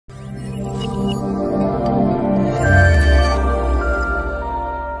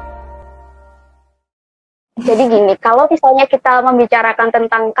Jadi gini, kalau misalnya kita membicarakan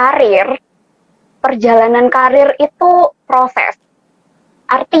tentang karir, perjalanan karir itu proses.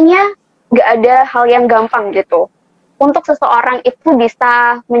 Artinya nggak ada hal yang gampang gitu. Untuk seseorang itu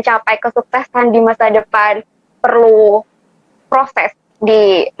bisa mencapai kesuksesan di masa depan, perlu proses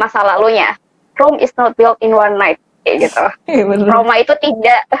di masa lalunya. Rome is not built in one night, kayak gitu. Roma itu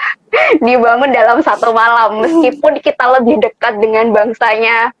tidak dibangun dalam satu malam, meskipun kita lebih dekat dengan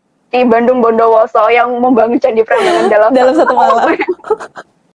bangsanya di Bandung Bondowoso yang membangun Candi Prambanan dalam satu malam.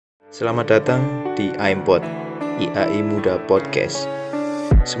 Selamat datang di IM.POD, IAI Muda Podcast.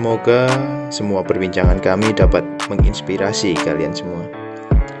 Semoga semua perbincangan kami dapat menginspirasi kalian semua.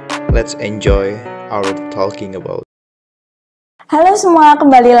 Let's enjoy our talking about. Halo semua,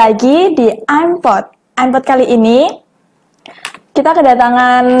 kembali lagi di IM.POD. IM.POD kali ini kita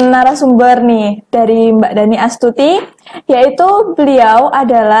kedatangan narasumber nih dari Mbak Danik Astutik, yaitu beliau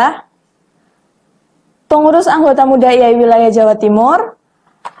adalah Pengurus Anggota Muda IAI Wilayah Jawa Timur,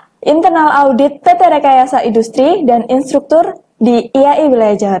 Internal Audit PT Rekayasa Industri, dan Instruktur di IAI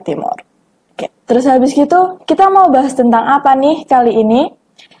Wilayah Jawa Timur. Oke, terus habis gitu kita mau bahas tentang apa nih kali ini?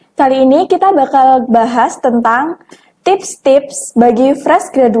 Kali ini kita bakal bahas tentang tips-tips bagi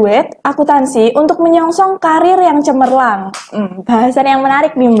Fresh Graduate Akuntansi untuk menyongsong karir yang cemerlang. Bahasan yang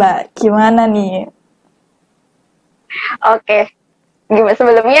menarik nih Mbak, gimana nih? Oke, gimana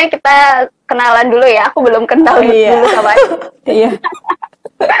sebelumnya kita kenalan dulu ya, aku belum kenal dulu sama Iya.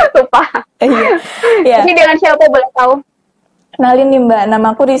 Lupa. Iya. Ini dengan siapa boleh tahu? Kenalin nih Mbak,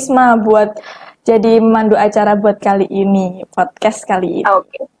 nama aku Risma buat jadi pemandu acara buat kali ini, podcast kali ini.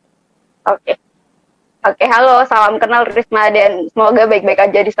 Oke, halo, salam kenal Risma dan semoga baik-baik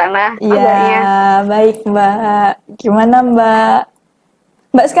aja di sana. Iya, baik Mbak. Gimana Mbak?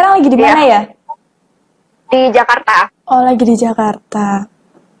 Mbak sekarang lagi di mana ya? Di Jakarta. Oh, lagi di Jakarta.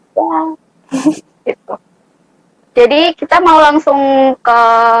 Ya, gitu. Jadi kita mau langsung ke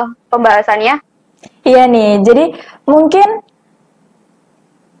pembahasannya. Iya nih, jadi mungkin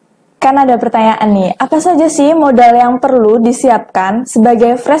kan ada pertanyaan nih, apa saja sih modal yang perlu disiapkan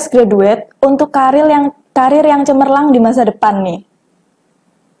sebagai fresh graduate untuk karir yang cemerlang di masa depan nih?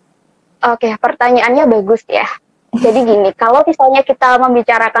 Oke, pertanyaannya bagus ya. Jadi gini, kalau misalnya kita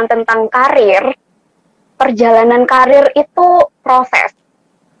membicarakan tentang karir, perjalanan karir itu proses.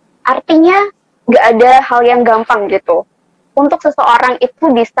 Artinya nggak ada hal yang gampang gitu. Untuk seseorang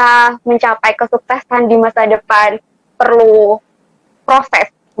itu bisa mencapai kesuksesan di masa depan, perlu proses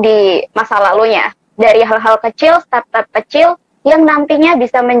di masa lalunya. Dari hal-hal kecil, step-step kecil, yang nantinya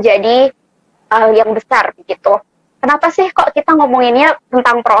bisa menjadi hal yang besar gitu. Kenapa sih kok kita ngomonginnya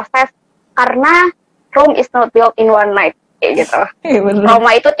tentang proses? Karena Rome is not built in one night, kayak gitu.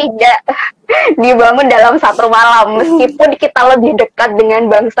 Roma itu tidak dibangun dalam satu malam, meskipun kita lebih dekat dengan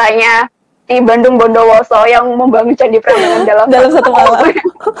bangsanya di Bandung Bondowoso yang membangun Candi Prambanan dalam satu malam.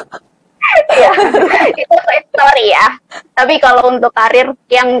 Ya, itu story ya. Tapi kalau untuk karir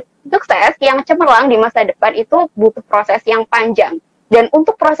yang sukses, yang cemerlang di masa depan itu butuh proses yang panjang. Dan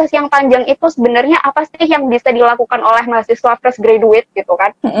untuk proses yang panjang itu sebenarnya apa sih yang bisa dilakukan oleh mahasiswa fresh graduate gitu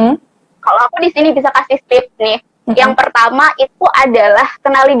kan? Kalau aku di sini bisa kasih tips nih. Yang pertama itu adalah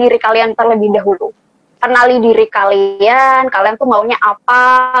kenali diri kalian terlebih dahulu. Kenali diri kalian tuh maunya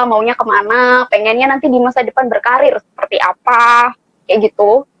apa, maunya kemana, pengennya nanti di masa depan berkarir seperti apa, kayak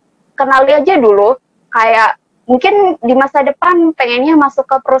gitu. Kenali aja dulu, kayak mungkin di masa depan pengennya masuk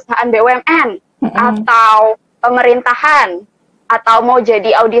ke perusahaan BUMN, atau pemerintahan, atau mau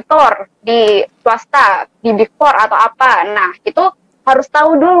jadi auditor di swasta, di Big Four atau apa. Nah, itu harus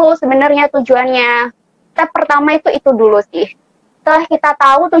tahu dulu sebenarnya tujuannya. Step pertama itu dulu sih. Setelah kita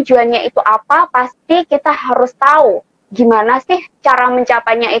tahu tujuannya itu apa, pasti kita harus tahu gimana sih cara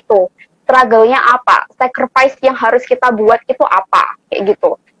mencapainya itu. Struggle-nya apa, sacrifice yang harus kita buat itu apa, kayak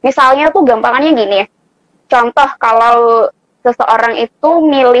gitu. Misalnya tuh gampangannya gini, contoh kalau seseorang itu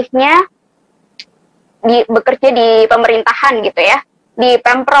milihnya bekerja di pemerintahan gitu ya, di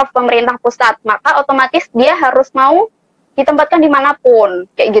Pemprov, pemerintah pusat, maka otomatis dia harus mau ditempatkan dimanapun,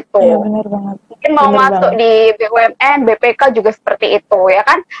 kayak gitu. Iya, benar banget. Mungkin mau masuk di BUMN, BPK juga seperti itu, ya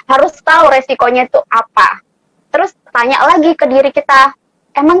kan? Harus tahu resikonya itu apa. Terus tanya lagi ke diri kita,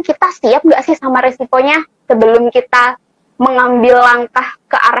 emang kita siap nggak sih sama resikonya sebelum kita mengambil langkah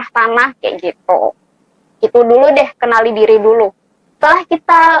ke arah sana, kayak gitu. Itu dulu deh, kenali diri dulu. Setelah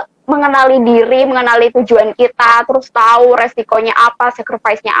kita mengenali diri, mengenali tujuan kita, terus tahu resikonya apa,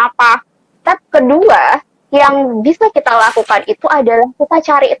 sacrifice-nya apa. Step kedua yang bisa kita lakukan itu adalah kita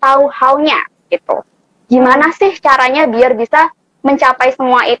cari tahu how-nya gitu. Gimana sih caranya biar bisa mencapai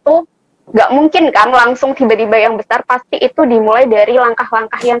semua itu nggak mungkin kan langsung tiba-tiba yang besar, pasti itu dimulai dari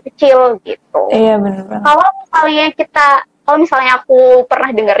langkah-langkah yang kecil gitu. Iya benar banget. Kalau misalnya aku pernah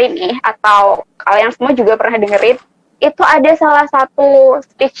dengerin nih, atau kalian semua juga pernah dengerin, itu ada salah satu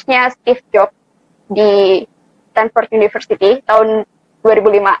speech-nya Steve Jobs di Stanford University tahun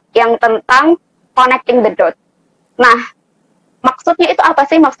 2005 yang tentang connecting the dots. Nah, maksudnya itu apa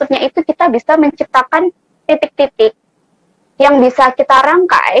sih? Maksudnya itu kita bisa menciptakan titik-titik yang bisa kita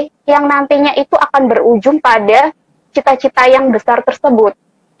rangkai, yang nantinya itu akan berujung pada cita-cita yang besar tersebut,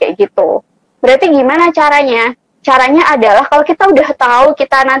 kayak gitu. Berarti gimana caranya? Caranya adalah kalau kita udah tahu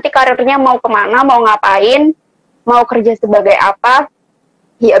kita nanti karirnya mau kemana, mau ngapain, mau kerja sebagai apa,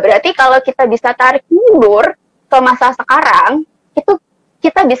 ya berarti kalau kita bisa tarik mundur ke masa sekarang, itu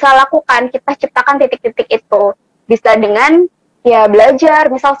kita bisa lakukan, kita ciptakan titik-titik itu. Bisa dengan ya belajar,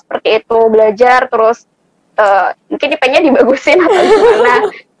 misal seperti itu, belajar terus mungkin IP-nya dibagusin atau gimana.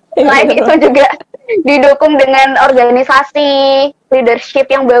 Selain itu juga didukung dengan organisasi, leadership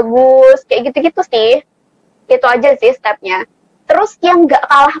yang bagus, kayak gitu-gitu sih. Itu aja sih stepnya. Terus yang gak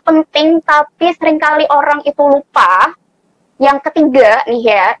kalah penting, tapi seringkali orang itu lupa, yang ketiga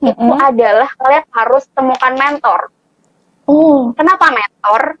nih ya, itu adalah kalian harus temukan mentor. Kenapa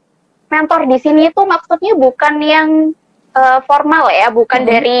mentor? Mentor di sini itu maksudnya bukan yang formal ya, bukan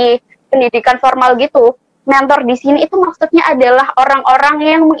dari pendidikan formal gitu. Mentor di sini itu maksudnya adalah orang-orang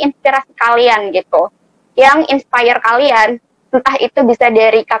yang menginspirasi kalian gitu, yang inspire kalian, entah itu bisa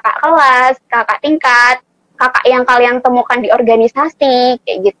dari kakak kelas, kakak tingkat, kakak yang kalian temukan di organisasi,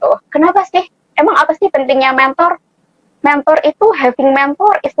 kayak gitu. Kenapa sih? Emang apa sih pentingnya mentor? Mentor itu, having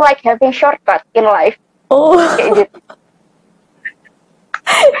mentor is like having shortcut in life. Kayak gitu.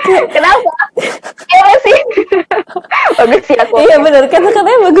 Kenapa? Iya sih. Bagus sih aku. Iya benar,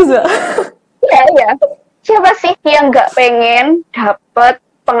 kata-katanya bagus Mbak. Iya. Siapa sih yang nggak pengen dapat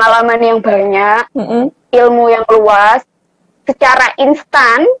pengalaman yang banyak, ilmu yang luas, secara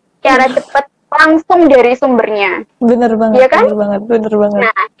instan, secara cepat, langsung dari sumbernya. Bener banget, ya kan? bener banget.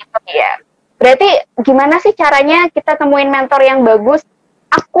 Nah, itu dia. Berarti gimana sih caranya kita temuin mentor yang bagus?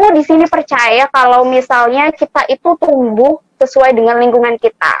 Aku di sini percaya kalau misalnya kita itu tumbuh sesuai dengan lingkungan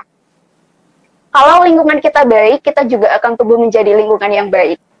kita. Kalau lingkungan kita baik, kita juga akan tumbuh menjadi lingkungan yang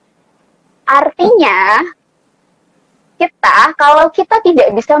baik. Artinya, kalau kita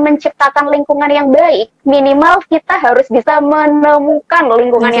tidak bisa menciptakan lingkungan yang baik, minimal kita harus bisa menemukan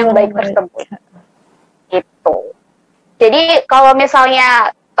lingkungan yang baik tersebut. Gitu. Jadi kalau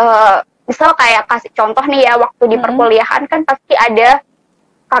misalnya, misal kayak kasih contoh nih ya, waktu di perkuliahan kan pasti ada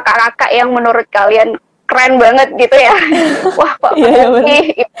kakak-kakak yang menurut kalian keren banget gitu ya. Wah, kok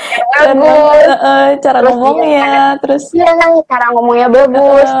sih, bagus. Cara ngomongnya, terus. Iya, cara ngomongnya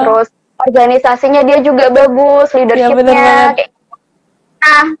bagus, terus organisasinya dia juga bagus, leadership-nya.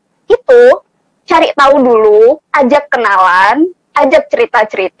 Nah, itu cari tahu dulu, ajak kenalan, ajak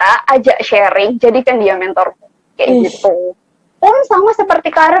cerita-cerita, ajak sharing, jadikan dia mentor. Kayak gitu. Sama seperti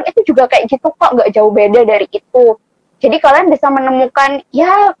karir itu juga kayak gitu kok, nggak jauh beda dari itu. Jadi kalian bisa menemukan,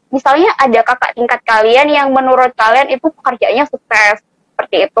 ya misalnya ada kakak tingkat kalian yang menurut kalian itu pekerjaannya sukses,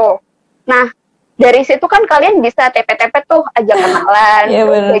 seperti itu. Nah, dari situ kan kalian bisa TP-TP tuh, ajak kenalan,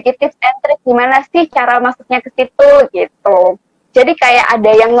 bagi tips and trick gimana sih cara masuknya ke situ gitu. Jadi kayak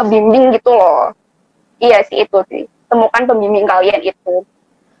ada yang ngebimbing gitu loh. Iya sih itu sih, temukan pembimbing kalian itu.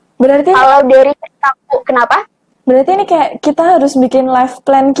 Berarti kalau dari aku, kenapa? Berarti ini kayak kita harus bikin life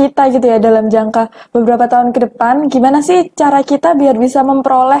plan kita gitu ya dalam jangka beberapa tahun ke depan. Gimana sih cara kita biar bisa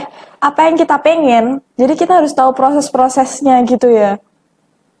memperoleh apa yang kita pengen? Jadi kita harus tahu proses-prosesnya gitu ya.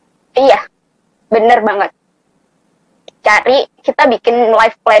 Iya. Bener banget. Kita bikin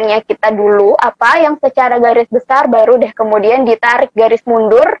life plan-nya kita dulu, apa yang secara garis besar, baru deh kemudian ditarik garis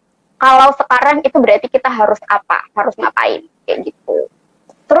mundur. Kalau sekarang itu berarti kita harus apa, harus ngapain, kayak gitu.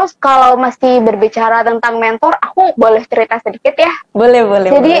 Terus kalau masih berbicara tentang mentor, aku boleh cerita sedikit ya? Boleh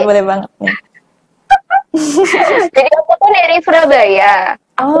boleh banget. Jadi aku tuh dari Surabaya.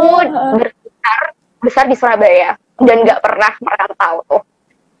 Aku besar di Surabaya dan nggak pernah merantau tuh.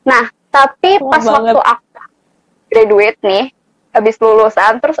 Nah, tapi pas waktu aku graduate nih, habis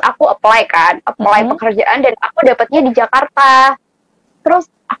lulusan, terus aku apply pekerjaan dan aku dapatnya di Jakarta.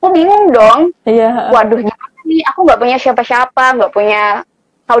 Terus aku bingung dong, waduh gimana nih, aku nggak punya siapa-siapa, nggak punya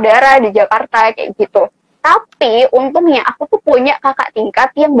saudara di Jakarta, kayak gitu. Tapi untungnya aku tuh punya kakak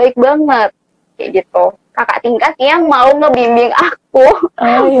tingkat yang baik banget, kayak gitu. Kakak tingkat yang mau ngebimbing aku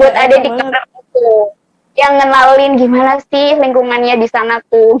buat ada di karir aku. Yang ngenalin gimana sih lingkungannya di sana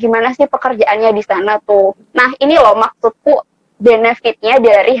tuh, gimana sih pekerjaannya di sana tuh. Nah, ini loh maksudku, benefitnya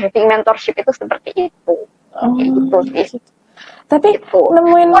dari having mentorship itu seperti itu. Kayak gitu sih. Tapi gitu.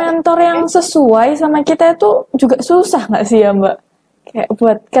 nemuin mentor yang sesuai sama kita itu juga susah nggak sih ya Mbak? Kayak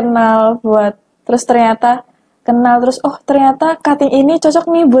buat kenal, terus ternyata kenal, terus oh ternyata cutting ini cocok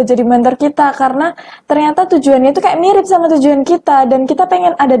nih buat jadi mentor kita, karena ternyata tujuannya itu kayak mirip sama tujuan kita, dan kita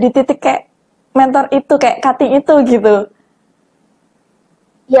pengen ada di titik kayak mentor itu, kayak cutting itu gitu.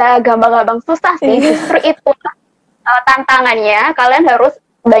 Ya gampang-gampang susah sih, justru itu tantangannya. Kalian harus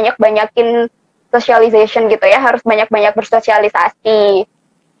banyak-banyakin socialization gitu ya, harus banyak-banyak bersosialisasi.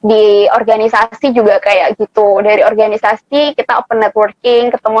 Di organisasi juga kayak gitu. Dari organisasi kita open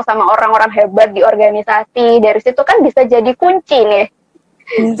networking, ketemu sama orang-orang hebat di organisasi. Dari situ kan bisa jadi kunci nih,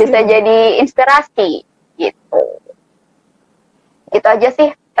 bisa jadi inspirasi gitu. Gitu aja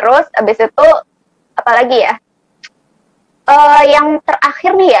sih. Terus abis itu apalagi ya? Yang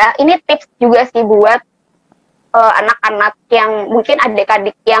terakhir nih ya, ini tips juga sih buat anak-anak yang mungkin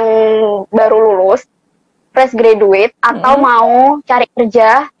adik-adik yang baru lulus, fresh graduate, atau mau cari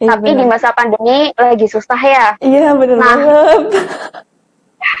kerja, tapi di masa pandemi lagi susah ya. Iya, bener banget.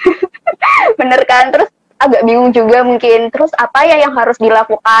 Bener kan? Terus agak bingung juga mungkin, terus apa ya yang harus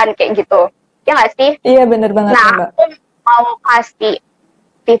dilakukan, kayak gitu. Ya nggak sih? Iya, bener banget, Nah, aku mau kasih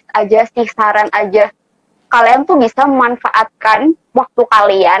tips aja sih, saran aja. Kalian tuh bisa memanfaatkan waktu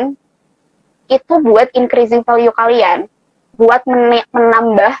kalian itu buat increasing value kalian, buat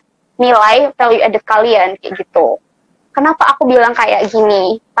menambah nilai value added kalian, kayak gitu. Kenapa aku bilang kayak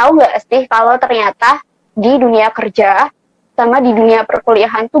gini? Tahu nggak sih kalau ternyata di dunia kerja sama di dunia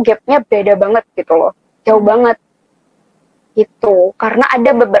perkuliahan tuh gapnya beda banget gitu loh, jauh banget gitu. Karena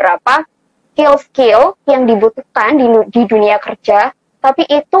ada beberapa skill-skill yang dibutuhkan di dunia kerja, tapi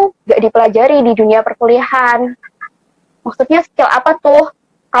itu nggak dipelajari di dunia perkuliahan. Maksudnya skill apa tuh?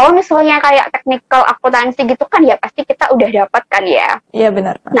 Kalau misalnya kayak technical akuntansi gitu kan ya pasti kita udah dapat kan ya. Iya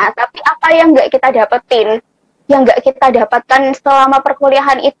benar. Nah tapi apa yang nggak kita dapetin? Yang nggak kita dapatkan selama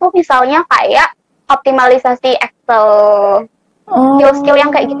perkuliahan itu misalnya kayak optimalisasi Excel, skill-skill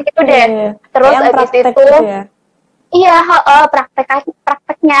yang kayak gitu-gitu deh. Iya. Terus abis itu, gitu ya? Iya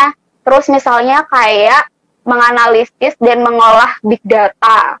prakteknya. Terus misalnya kayak menganalisis dan mengolah big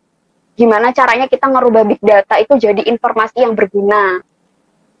data. Gimana caranya kita ngerubah big data itu jadi informasi yang berguna.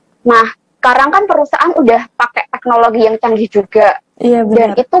 Nah, sekarang kan perusahaan udah pakai teknologi yang canggih juga. Iya,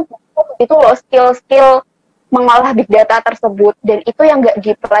 benar. Dan itu loh skill-skill mengolah big data tersebut. Dan itu yang nggak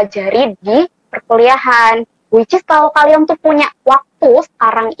dipelajari di perkuliahan. Which is kalau kalian tuh punya waktu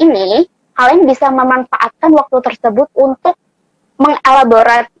sekarang ini, kalian bisa memanfaatkan waktu tersebut untuk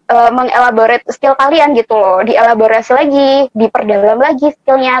mengelaborate skill kalian gitu loh. Dielaborasi lagi, diperdalam lagi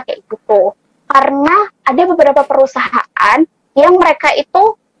skillnya kayak gitu. Karena ada beberapa perusahaan yang mereka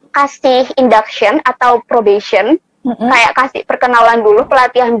itu kasih induction atau probation, kayak kasih perkenalan dulu,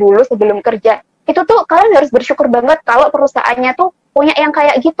 pelatihan dulu sebelum kerja. Itu tuh kalian harus bersyukur banget kalau perusahaannya tuh punya yang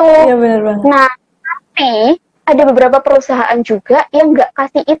kayak gitu. Iya benar banget. Nah, tapi ada beberapa perusahaan juga yang nggak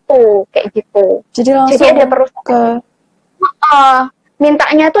kasih itu, kayak gitu. Jadi ada perusahaan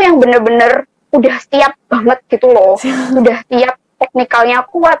mintanya tuh yang bener-bener udah siap banget gitu loh. Udah siap, teknikalnya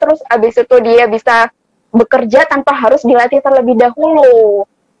kuat, terus abis itu dia bisa bekerja tanpa harus dilatih terlebih dahulu.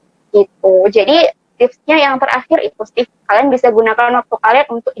 Gitu. Jadi tipsnya yang terakhir itu sih, kalian bisa gunakan waktu kalian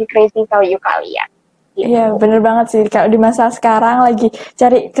untuk increasing value kalian. Gitu. Iya bener banget sih, kalau di masa sekarang lagi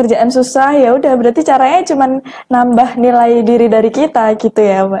cari kerjaan susah, ya udah berarti caranya cuma nambah nilai diri dari kita gitu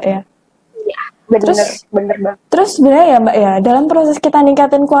ya Mbak ya. Iya bener banget. Terus sebenarnya ya Mbak ya, dalam proses kita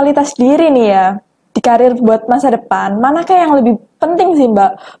ningkatin kualitas diri nih ya di karir buat masa depan, manakah yang lebih penting sih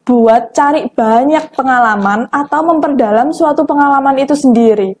Mbak buat cari banyak pengalaman atau memperdalam suatu pengalaman itu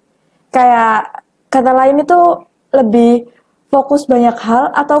sendiri? Kayak kata lain itu lebih fokus banyak hal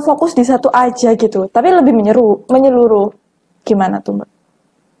atau fokus di satu aja gitu, tapi lebih menyeluruh. Gimana tuh Mbak?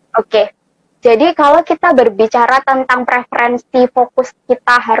 Oke, jadi kalau kita berbicara tentang preferensi fokus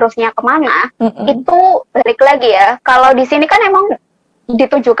kita harusnya kemana, itu balik lagi ya. Kalau di sini kan emang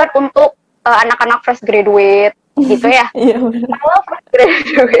ditujukan untuk anak-anak fresh graduate gitu ya. Iya. Kalau fresh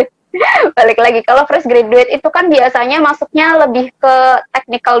graduate balik lagi, kalau fresh graduate itu kan biasanya masuknya lebih ke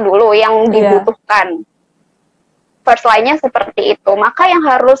technical dulu yang dibutuhkan. First line-nya seperti itu. Maka yang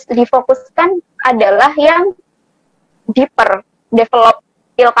harus difokuskan adalah yang deeper, develop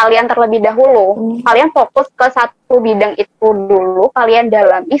skill kalian terlebih dahulu. Kalian fokus ke satu bidang itu dulu, kalian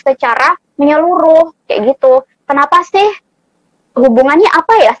dalami secara menyeluruh, kayak gitu. Kenapa sih? Hubungannya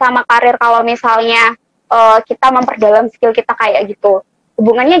apa ya sama karir kalau misalnya kita memperdalam skill kita kayak gitu?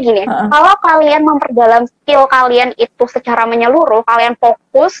 Hubungannya gini, kalau kalian memperdalam skill kalian itu secara menyeluruh, kalian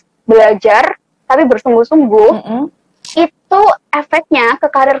fokus, belajar, tapi bersungguh-sungguh, itu efeknya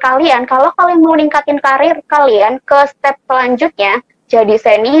ke karir kalian. Kalau kalian mau ningkatin karir kalian ke step selanjutnya, jadi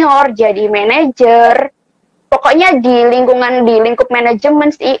senior, jadi manajer, pokoknya di lingkup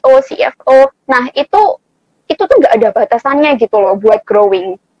manajemen, CEO, CFO. Nah, itu tuh nggak ada batasannya gitu loh buat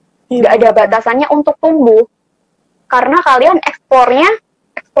growing. Nggak ada batasannya untuk tumbuh. Karena kalian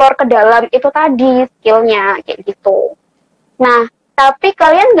explore ke dalam itu tadi, skillnya, kayak gitu. Nah, tapi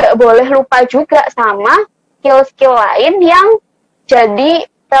kalian nggak boleh lupa juga sama skill-skill lain yang jadi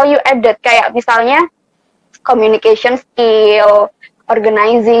value added, kayak misalnya communication skill,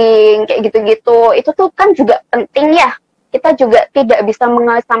 organizing, kayak gitu-gitu. Itu tuh kan juga penting ya. Kita juga tidak bisa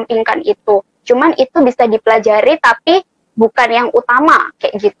mengesampingkan itu. Cuman itu bisa dipelajari tapi bukan yang utama,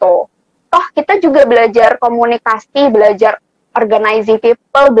 kayak gitu. Toh kita juga belajar komunikasi, belajar organizing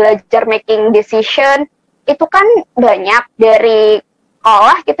people, belajar making decision. Itu kan banyak. Dari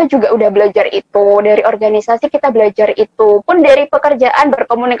sekolah kita juga udah belajar itu, dari organisasi kita belajar itu, pun dari pekerjaan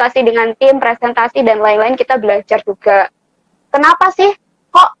berkomunikasi dengan tim, presentasi, dan lain-lain kita belajar juga. Kenapa sih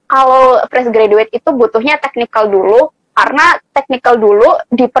kok kalau fresh graduate itu butuhnya technical dulu? Karena technical dulu,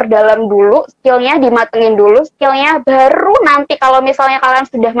 diperdalam dulu skillnya, dimatengin dulu skillnya, baru nanti kalau misalnya kalian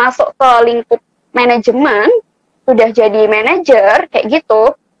sudah masuk ke lingkup manajemen, sudah jadi manajer, kayak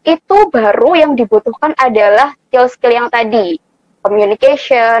gitu, itu baru yang dibutuhkan adalah skill-skill yang tadi.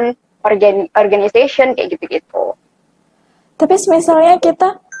 Communication, organization, kayak gitu-gitu. Tapi misalnya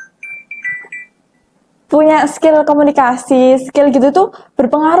kita punya skill komunikasi, skill gitu tuh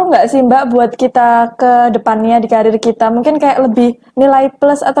berpengaruh nggak sih Mbak buat kita ke depannya di karir kita? Mungkin kayak lebih nilai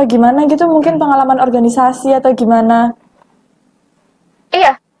plus atau gimana gitu, mungkin pengalaman organisasi atau gimana?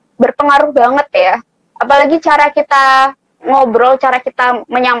 Iya, berpengaruh banget ya. Apalagi cara kita ngobrol, cara kita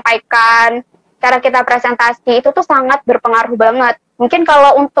menyampaikan, cara kita presentasi, itu tuh sangat berpengaruh banget. Mungkin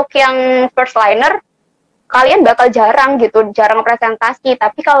kalau untuk yang first liner, kalian bakal jarang presentasi.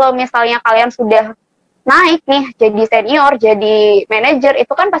 Tapi kalau misalnya kalian sudah naik nih, jadi senior, jadi manajer,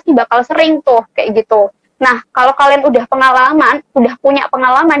 itu kan pasti bakal sering tuh, kayak gitu. Nah, kalau kalian udah punya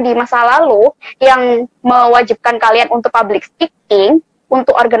pengalaman di masa lalu, yang mewajibkan kalian untuk public speaking,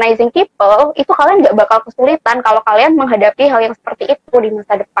 untuk organizing people, itu kalian nggak bakal kesulitan kalau kalian menghadapi hal yang seperti itu di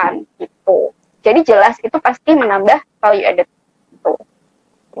masa depan, gitu. Jadi jelas itu pasti menambah value added gitu.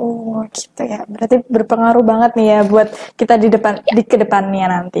 Oh gitu ya, berarti berpengaruh banget nih ya buat kita di kedepannya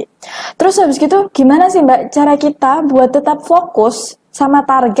nanti. Terus habis gitu gimana sih Mbak cara kita buat tetap fokus sama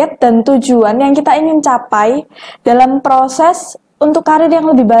target dan tujuan yang kita ingin capai dalam proses untuk karir yang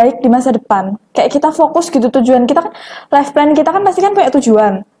lebih baik di masa depan? Kayak kita fokus gitu, tujuan kita kan, life plan kita kan pasti kan kayak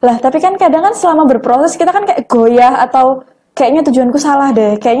tujuan lah, tapi kan kadang kan selama berproses kita kan kayak goyah atau kayaknya tujuanku salah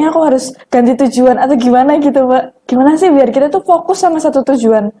deh, kayaknya aku harus ganti tujuan atau gimana gitu Mbak. Gimana sih biar kita tuh fokus sama satu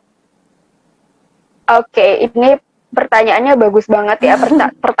tujuan? Oke, ini pertanyaannya bagus banget ya.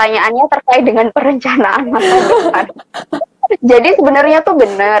 Pertanyaannya terkait dengan perencanaan masa depan. Jadi sebenarnya tuh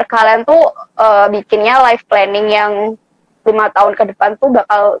benar, kalian tuh bikinnya life planning yang 5 tahun ke depan tuh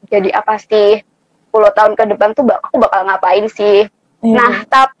bakal jadi apa sih, 10 tahun ke depan tuh aku bakal ngapain sih. Nah,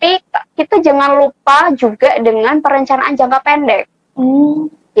 tapi kita jangan lupa juga dengan perencanaan jangka pendek.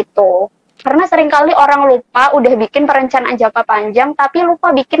 Gitu. Karena seringkali orang lupa udah bikin perencanaan jangka panjang, tapi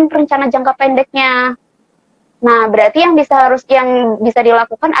lupa bikin perencanaan jangka pendeknya. Nah, berarti yang bisa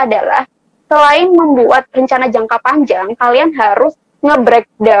dilakukan adalah, selain membuat rencana jangka panjang, kalian harus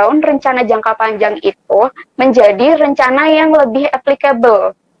nge-breakdown rencana jangka panjang itu menjadi rencana yang lebih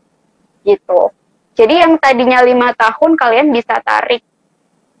applicable. Gitu. Jadi yang tadinya 5 tahun kalian bisa tarik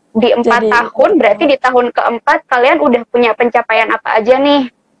di 4 tahun, berarti di tahun keempat kalian udah punya pencapaian apa aja nih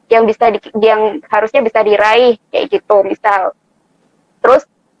yang harusnya bisa diraih, kayak gitu misal. Terus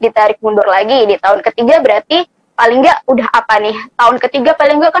ditarik mundur lagi di tahun ketiga, berarti paling nggak udah apa nih, tahun ketiga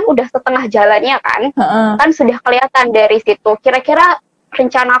paling nggak kan udah setengah jalannya kan. Kan sudah kelihatan dari situ kira-kira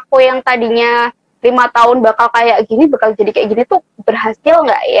rencanaku yang tadinya 5 tahun bakal kayak gini, bakal jadi kayak gini tuh berhasil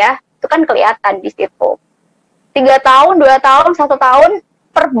nggak ya. Itu kan kelihatan di situ. 3 tahun, 2 tahun, 1 tahun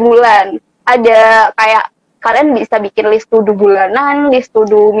per bulan. Ada kayak kalian bisa bikin list to do bulanan, list to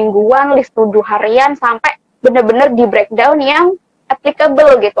do mingguan, list to do harian, sampai bener-bener di breakdown yang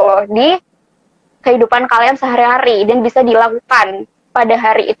applicable gitu loh di kehidupan kalian sehari-hari dan bisa dilakukan pada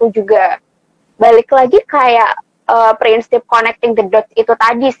hari itu juga. Balik lagi kayak prinsip connecting the dots itu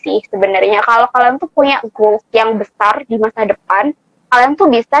tadi sih sebenarnya. Kalau kalian tuh punya goals yang besar di masa depan, kalian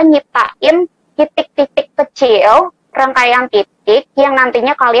tuh bisa nyiptain titik-titik kecil, rangkaian titik yang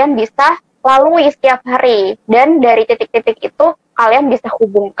nantinya kalian bisa lalui setiap hari. Dan dari titik-titik itu, kalian bisa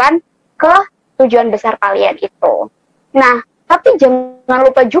hubungkan ke tujuan besar kalian itu. Nah, tapi jangan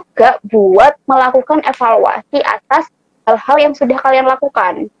lupa juga buat melakukan evaluasi atas hal-hal yang sudah kalian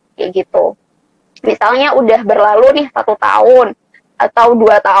lakukan, kayak gitu. Misalnya udah berlalu nih 1 tahun atau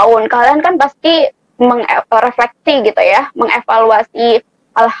 2 tahun, kalian kan pasti refleksi gitu ya, mengevaluasi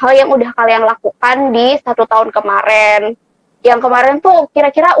hal-hal yang udah kalian lakukan di 1 tahun kemarin. Yang kemarin tuh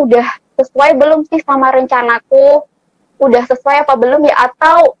kira-kira udah sesuai belum sih sama rencanaku? Udah sesuai apa belum ya?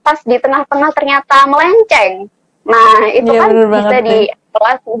 Atau pas di tengah-tengah ternyata melenceng. Nah, itu kan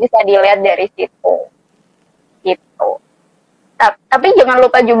bisa dilihat dari situ. Gitu. Tapi jangan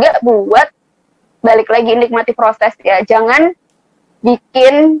lupa juga buat balik lagi nikmati proses ya. Jangan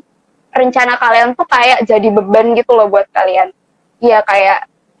bikin rencana kalian tuh kayak jadi beban gitu loh buat kalian. Ya kayak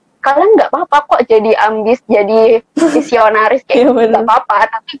kalian nggak apa-apa kok jadi ambis, jadi visionaris kayak gitu, nggak apa-apa,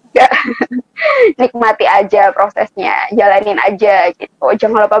 tapi juga nikmati aja prosesnya, jalanin aja gitu.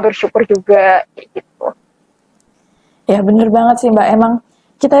 Jangan lupa bersyukur juga kayak gitu. Ya bener banget sih Mbak, emang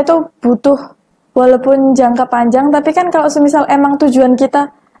kita itu butuh walaupun jangka panjang, tapi kan kalau semisal emang tujuan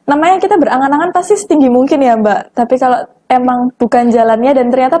kita, namanya kita berangan-angan pasti setinggi mungkin ya Mbak, tapi kalau emang bukan jalannya dan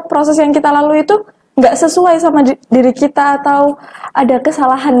ternyata proses yang kita lalui itu nggak sesuai sama diri kita atau ada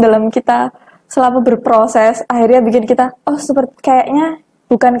kesalahan dalam kita selama berproses, akhirnya bikin kita, oh seperti kayaknya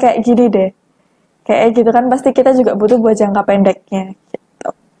bukan kayak gini deh. Kayak gitu kan pasti kita juga butuh buat jangka pendeknya. Gitu.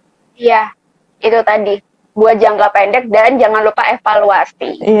 Iya, itu tadi. Buat jangka pendek dan jangan lupa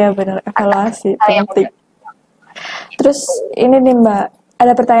evaluasi. Iya benar, evaluasi penting. Terus ini nih Mbak,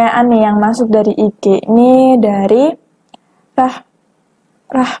 ada pertanyaan nih yang masuk dari IG. Ini dari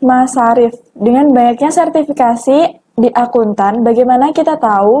Rahma Sarif. Dengan banyaknya sertifikasi di akuntan, bagaimana kita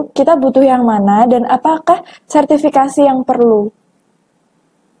tahu kita butuh yang mana dan apakah sertifikasi yang perlu?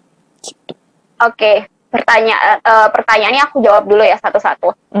 Gitu. Oke, pertanyaannya aku jawab dulu ya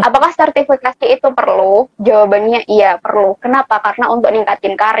satu-satu. Apakah sertifikasi itu perlu? Jawabannya iya, perlu. Kenapa? Karena untuk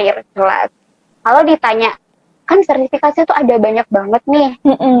ningkatin karir, jelas. Kalau ditanya, kan sertifikasi itu ada banyak banget nih.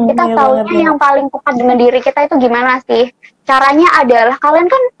 Kita taunya yang paling tepat dengan diri kita itu gimana sih? Caranya adalah kalian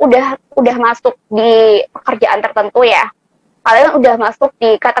kan udah masuk di pekerjaan tertentu ya. Kalian udah masuk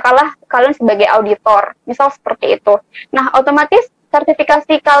di, katakanlah kalian sebagai auditor, misal seperti itu. Nah, otomatis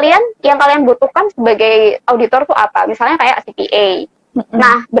sertifikasi kalian yang kalian butuhkan sebagai auditor tuh apa? Misalnya kayak CPA.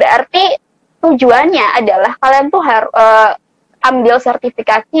 Nah, berarti tujuannya adalah kalian tuh harus ambil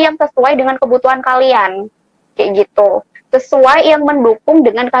sertifikasi yang sesuai dengan kebutuhan kalian. Kayak gitu. Sesuai yang mendukung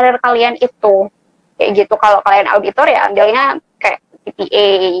dengan karir kalian itu. Kayak gitu. Kalau kalian auditor ya ambilnya kayak CPA.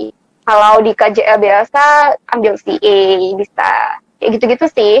 Kalau di KJA biasa ambil CA bisa. Kayak gitu-gitu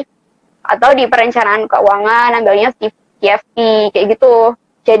sih. Atau di perencanaan keuangan ambilnya CFP kayak gitu.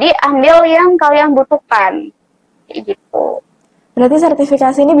 Jadi ambil yang kalian butuhkan. Kayak gitu. Berarti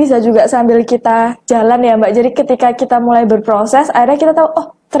sertifikasi ini bisa juga sambil kita jalan ya Mbak. Jadi ketika kita mulai berproses, akhirnya kita tahu, oh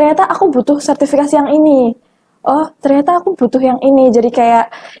ternyata aku butuh sertifikasi yang ini. Oh ternyata aku butuh yang ini. Jadi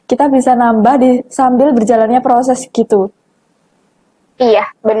kayak kita bisa nambah sambil berjalannya proses gitu. Iya,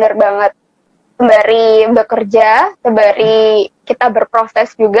 bener banget. Sembari bekerja, sembari kita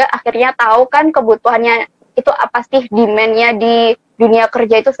berproses juga, akhirnya tahu kan kebutuhannya itu apa sih, demand-nya di dunia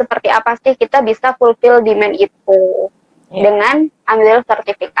kerja itu seperti apa sih, kita bisa fulfill demand itu dengan ambil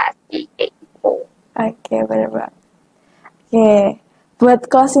sertifikasi kayak gitu. Oke, benar Mbak. Oke, buat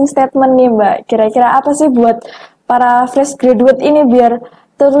closing statement nih Mbak, kira-kira apa sih buat para fresh graduate ini biar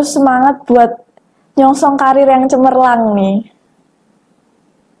terus semangat buat nyongsong karir yang cemerlang nih?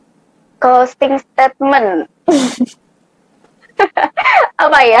 Closing statement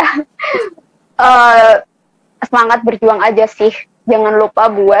apa ya? Semangat berjuang aja sih, jangan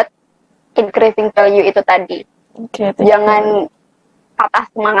lupa buat increasing value itu tadi. Jangan patah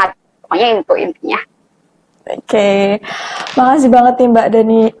semangat, pokoknya itu intinya. Oke, makasih banget nih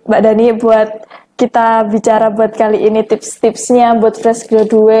Mbak Dani buat kita bicara buat kali ini, tips-tipsnya buat fresh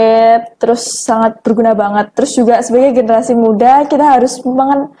graduate, terus sangat berguna banget. Terus juga sebagai generasi muda, kita harus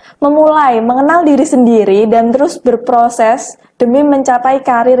memulai mengenal diri sendiri dan terus berproses demi mencapai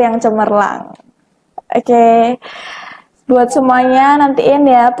karir yang cemerlang. Oke, buat semuanya nantiin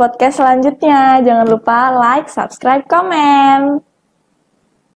ya podcast selanjutnya. Jangan lupa like, subscribe, komen.